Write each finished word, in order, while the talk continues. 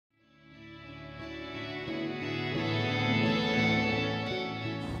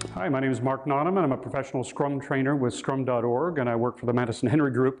Hi, my name is Mark Noneman. I'm a professional Scrum trainer with Scrum.org, and I work for the Madison Henry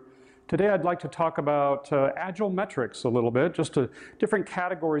Group. Today I'd like to talk about Agile Metrics a little bit, just different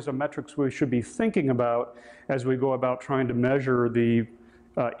categories of metrics we should be thinking about as we go about trying to measure the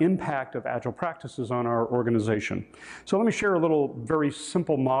impact of Agile practices on our organization. So let me share a little very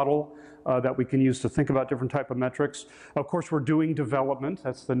simple model that we can use to think about different type of metrics. Of course, we're doing development.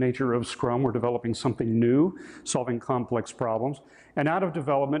 That's the nature of Scrum. We're developing something new, solving complex problems. And out of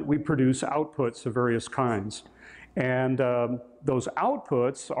development, we produce outputs of various kinds. And those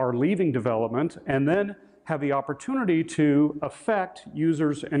outputs are leaving development and then have the opportunity to affect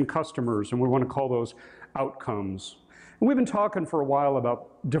users and customers. And we want to call those outcomes. And we've been talking for a while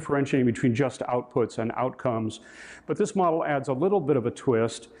about differentiating between just outputs and outcomes, but this model adds a little bit of a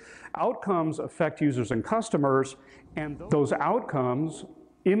twist. Outcomes affect users and customers, and those outcomes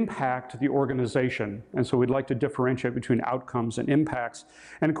impact the organization. And so we'd like to differentiate between outcomes and impacts.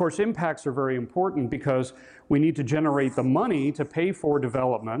 And of course, impacts are very important because we need to generate the money to pay for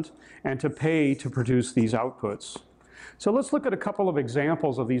development and to pay to produce these outputs. So let's look at a couple of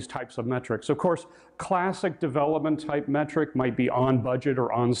examples of these types of metrics. Of course, classic development type metric might be on budget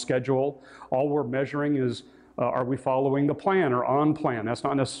or on schedule. All we're measuring is are we following the plan or on plan? That's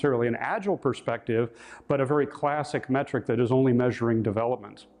not necessarily an Agile perspective, but a very classic metric that is only measuring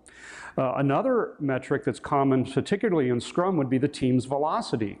development. Another metric that's common, particularly in Scrum, would be the team's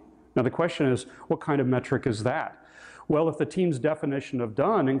velocity. Now the question is, what kind of metric is that? Well, if the team's definition of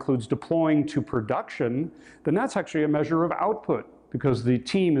done includes deploying to production, then that's actually a measure of output because the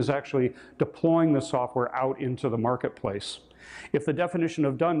team is actually deploying the software out into the marketplace. If the definition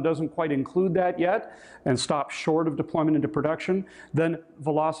of done doesn't quite include that yet and stops short of deployment into production, then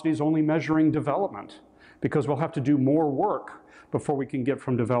velocity is only measuring development because we'll have to do more work before we can get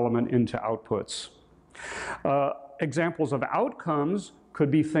from development into outputs. Examples of outcomes could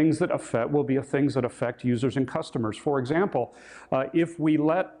be things that affect users and customers. For example, if we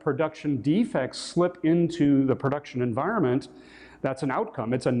let production defects slip into the production environment, that's an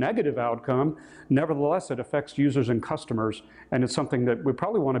outcome. It's a negative outcome. Nevertheless, it affects users and customers, and it's something that we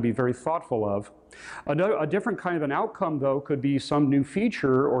probably want to be very thoughtful of. A different kind of an outcome, though, could be some new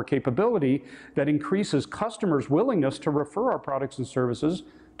feature or capability that increases customers' willingness to refer our products and services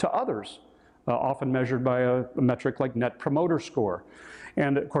to others, often measured by a metric like Net Promoter Score.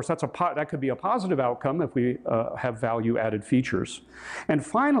 And of course, that could be a positive outcome if we have value-added features. And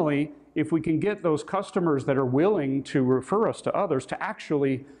finally, if we can get those customers that are willing to refer us to others to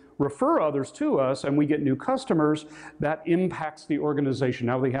actually refer others to us and we get new customers, that impacts the organization.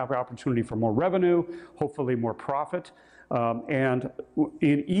 Now they have the opportunity for more revenue, hopefully more profit, and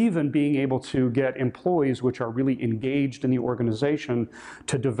in even being able to get employees which are really engaged in the organization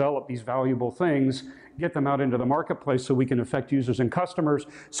to develop these valuable things, get them out into the marketplace so we can affect users and customers,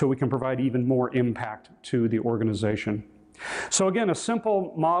 so we can provide even more impact to the organization. So again, a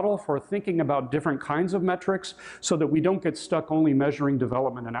simple model for thinking about different kinds of metrics so that we don't get stuck only measuring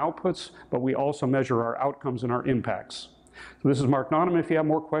development and outputs, but we also measure our outcomes and our impacts. So this is Mark Noneman. If you have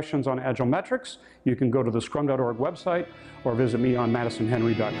more questions on Agile Metrics, you can go to the Scrum.org website or visit me on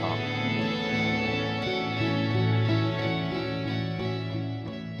madisonhenry.com.